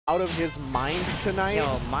out of his mind tonight.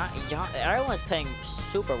 Yo, everyone's playing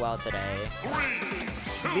super well today.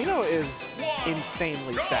 Xeno is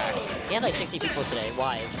insanely stacked. He had like 60 people today.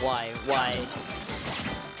 Why?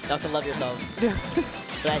 Y'all can love yourselves.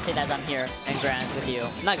 But I say that as I'm here in Grands with you.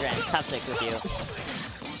 Not Grands, top 6 with you.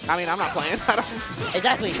 I mean, I'm not playing.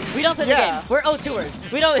 Exactly. We don't play the game. We're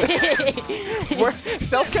O2ers. We don't.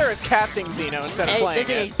 Self-care is casting Xeno instead of playing. This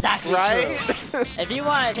is exactly right? true. If you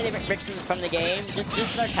want to take Richter from the game, just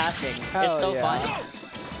start casting. It's so fun.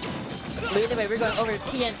 But either way, we're going over to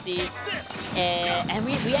TNC, and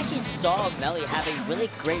we actually saw Meli have a really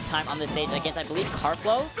great time on the stage against, I believe,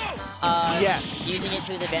 Carflow. Yes. Using it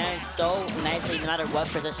to his advantage so nicely, no matter what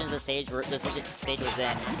positions the stage was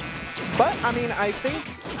in. But I mean, I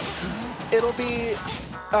think it'll be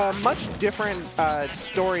a much different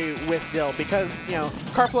story with Dill because, you know,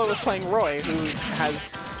 Carflow is playing Roy, who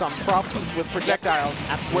has some problems with projectiles,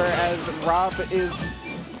 whereas Rob is,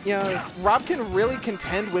 you know, Rob can really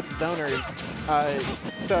contend with zoners.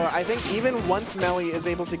 So I think even once Meli is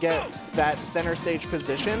able to get that center stage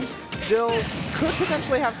position, Dill could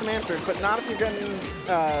potentially have some answers, but not if you're getting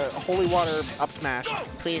Holy Water up smashed.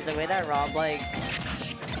 Please, the way that Rob, like,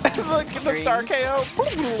 Look at the star KO.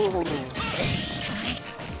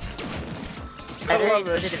 I love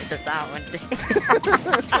it. The sound.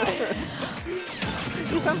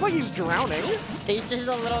 He sounds like he's drowning. He's just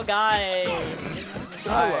a little guy.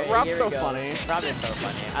 Rob's so funny. Rob is so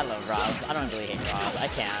funny. I love Rob. I don't really hate Rob. I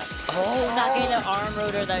can't. Oh, not getting the arm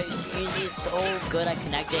rotor that usually is so good at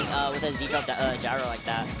connecting with a Z-drop gyro like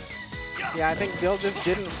that. Yeah, I think Dill just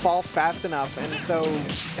didn't fall fast enough and so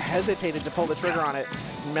hesitated to pull the trigger on it.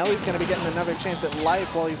 Meli's going to be getting another chance at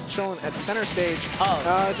life while he's chilling at center stage.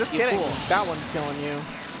 Oh, just kidding. Fool. That one's killing you.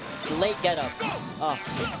 Late get up. Oh.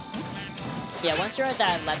 Yeah, once you're at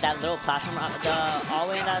that little platform all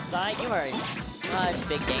the way on that side, you are in such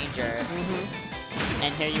big danger.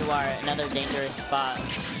 And here you are, another dangerous spot.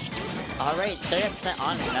 All right, 30%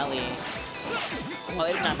 on Meli. Oh,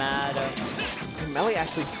 it's not matter. Meli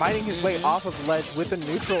actually fighting his way off of ledge with the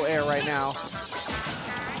neutral air right now.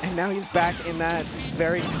 And now he's back in that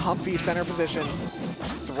very comfy center position.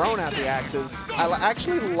 Just thrown out the axes. I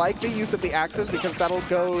actually like the use of the axes because that'll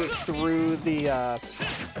go through the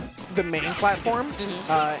main platform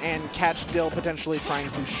and catch Dill potentially trying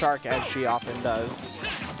to shark as she often does.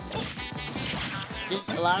 Just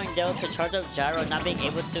allowing Dill to charge up gyro, not being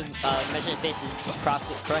able to measure his face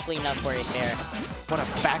correctly enough for a fair. What a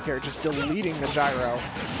back air, just deleting the gyro.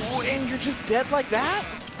 Ooh, and you're just dead like that?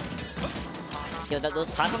 Yo, those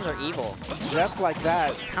platforms are evil. Just like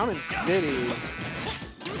that. Town and City.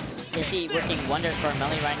 TNC working wonders for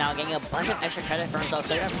Meli right now, getting a bunch of extra credit for himself.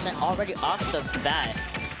 39% already off the bat.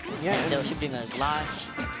 Yeah, and Dill should be doing a lot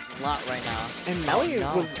right now. And Meli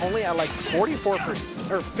was only at like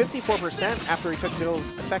 44% or 54% after he took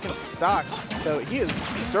Dill's second stock. So he is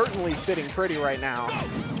certainly sitting pretty right now.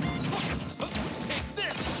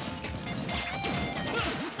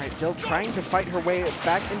 Alright, Dill trying to fight her way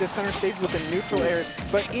back into center stage with the neutral airs.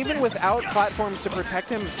 But even without platforms to protect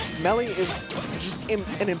him, Meli is just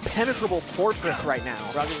an impenetrable fortress right now.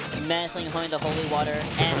 Rob is menacingly holding the holy water,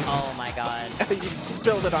 and oh my god. You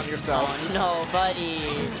spilled it on yourself. Oh no, buddy.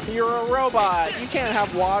 You're a robot. You can't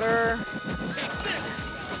have water.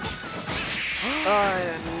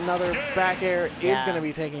 Another back air is going to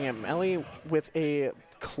be taking it. Meli with a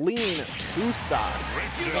clean 2-stock.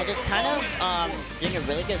 Yeah, just kind of doing a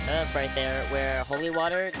really good setup right there where Holy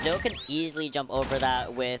Water, Dill can easily jump over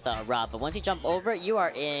that with Rob. But once you jump over it, you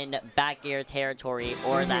are in back air territory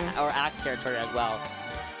or or axe territory as well.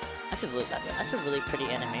 That's a really pretty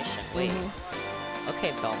animation. Wait.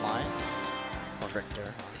 Okay, Belmont. Or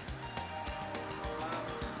Richter.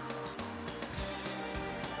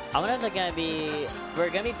 I wonder if they're gonna be.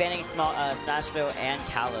 We're gonna be banning Smashville and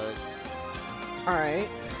Kalos. All right,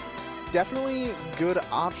 definitely good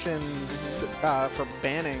options for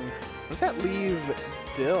banning. Does that leave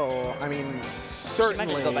Dill? I mean, certainly. She might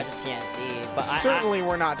just go back to TNC, but certainly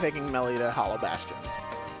we're not taking Meli to Hollow Bastion.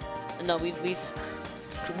 No, we've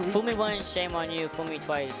fool me once, shame on you. Fool me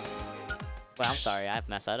twice. Well, I'm sorry, I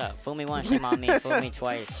messed that up. Fool me once, shame on me. Fool me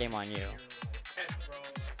twice, shame on you.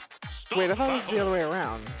 Wait, I thought it was the other way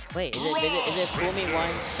around. Wait, is it fool me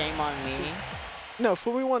once, shame on me? No,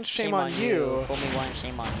 fool me once, shame on you. Fool me once,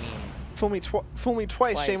 shame on me. Fool me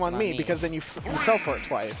twice, shame on me, because then you fell for it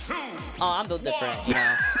twice. Oh, I'm built different, you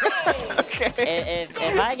know. Okay.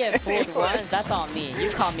 If I get fooled once, that's on me.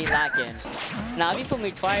 You call me lacking. Now, if you fool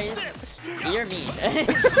me twice, you're mean.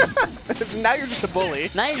 Now you're just a bully.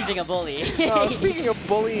 Now you're just being a bully. Speaking of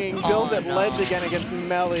bullying, Dill's at ledge again against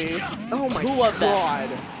Meli. Oh my god.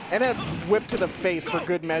 And a whip to the face for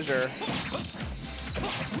good measure.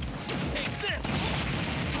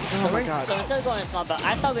 Oh my god. So instead of going to small battle,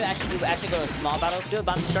 I thought we would actually go to small battle do it,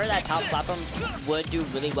 but I'm sure that top platform would do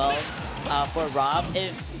really well for Rob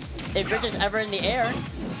if Richter's ever in the air.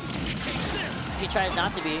 He tries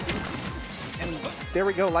not to be. And there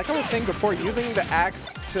we go. Like I was saying before, using the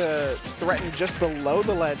axe to threaten just below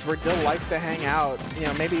the ledge where Dill likes to hang out. You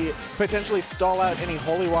know, maybe potentially stall out any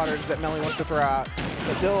holy waters that Meli wants to throw out.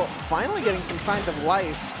 But Dill finally getting some signs of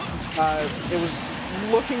life. It was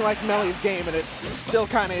looking like Meli's game, and it still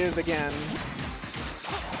kind of is again.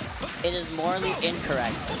 It is morally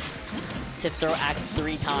incorrect to throw axe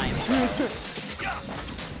 3 times, bro.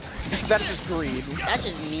 That's just greed. That's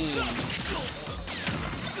just mean.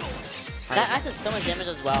 That axe does so much damage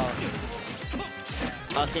as well.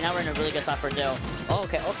 Oh, see, now we're in a really good spot for Dill. Oh,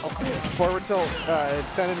 okay. Oh, cool. Forward tilt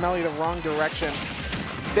sending Meli the wrong direction.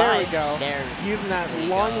 There we go. Using that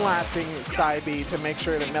long-lasting side B to make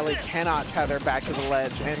sure that Meli cannot tether back to the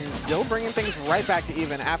ledge. And Dill bringing things right back to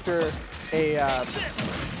even after a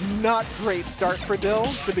not great start for Dill,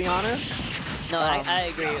 to be honest. No,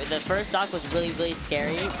 I agree. The first stock was really, really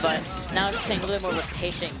scary, but now it's playing a little bit more of a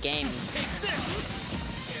patient game.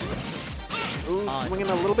 Ooh, swinging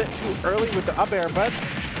a little bit too early with the up air, but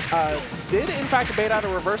did in fact bait out a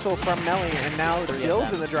reversal from Meli, and now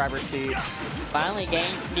Dill's in the driver's seat. Finally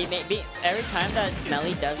gained, every time that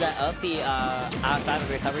Meli does that up B outside of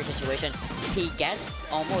a recovery situation, he gets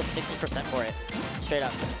almost 60% for it. Straight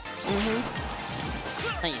up.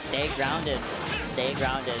 And you stay grounded. Stay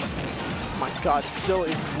grounded. Oh my god, Dill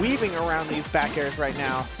is weaving around these back airs right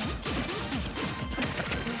now.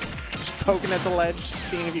 Just poking at the ledge,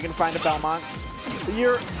 seeing if you can find a Belmont.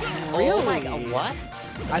 You're really... Oh my god, what?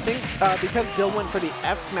 I think because Dill went for the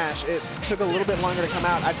F smash, it took a little bit longer to come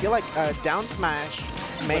out. I feel like down smash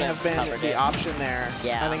may have been the option there.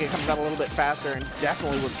 Yeah. I think it comes out a little bit faster and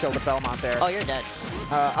definitely would kill the Belmont there. Oh, you're dead.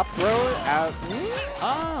 Up throw, out.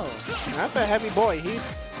 Oh. That's a heavy boy. He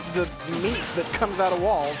eats the meat that comes out of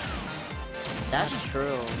walls. That's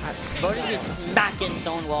true. Bro just be smacking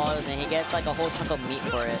stone walls and he gets like a whole chunk of meat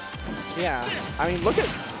for it. Yeah. I mean, look at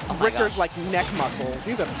Richter's like neck muscles.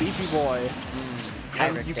 He's a beefy boy.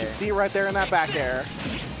 And you can see right there in that back air.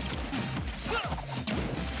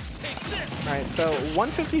 All right, so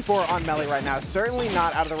 154 on Meli right now. Certainly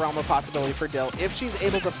not out of the realm of possibility for Dill if she's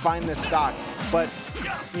able to find this stock. But,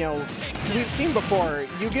 you know, we've seen before,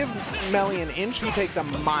 you give Meli an inch, he takes a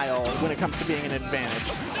mile when it comes to being an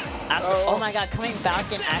advantage. Absolutely. Oh my god, coming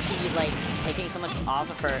back and actually like taking so much off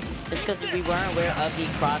of her just because we weren't aware of the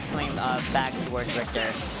cross coming back towards Richter.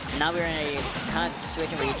 Now we're in a kind of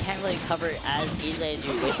situation where you can't really cover as easily as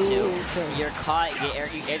you wish to. You're caught, you air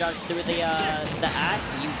dodge through the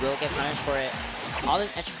act, you will get punished for it. All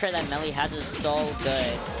this extra credit that Meli has is so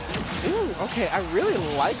good. Ooh, okay, I really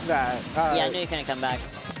like that. Yeah, I knew you couldn't come back.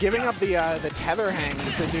 Giving up the tether hang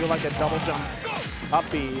to do like a double jump up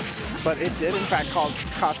B, but it did in fact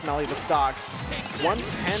cost Meli the stock.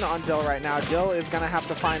 110 on Dill right now. Dill is gonna have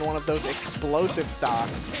to find one of those explosive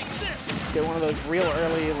stocks. Get one of those real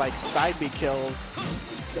early like side B kills.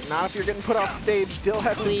 But not if you're getting put off stage. Dill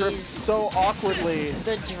has to drift so awkwardly.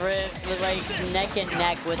 The drift was like neck and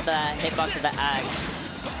neck with the hitbox of the axe.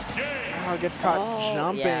 Oh, gets caught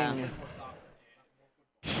jumping. Yeah.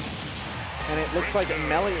 And it looks like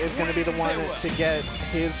Meli is going to be the one to get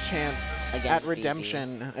his chance against at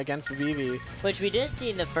redemption against Vivi. Which we did see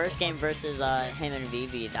in the first game versus him and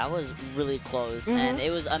Vivi. That was really close. And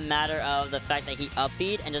it was a matter of the fact that he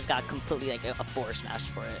upbeat and just got completely like a force smash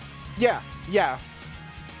for it. Yeah, yeah.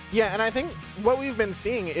 Yeah, and I think what we've been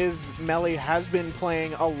seeing is Meli has been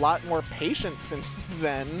playing a lot more patient since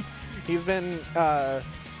then. He's been a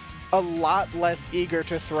lot less eager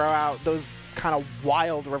to throw out those kind of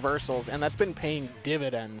wild reversals, and that's been paying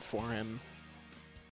dividends for him.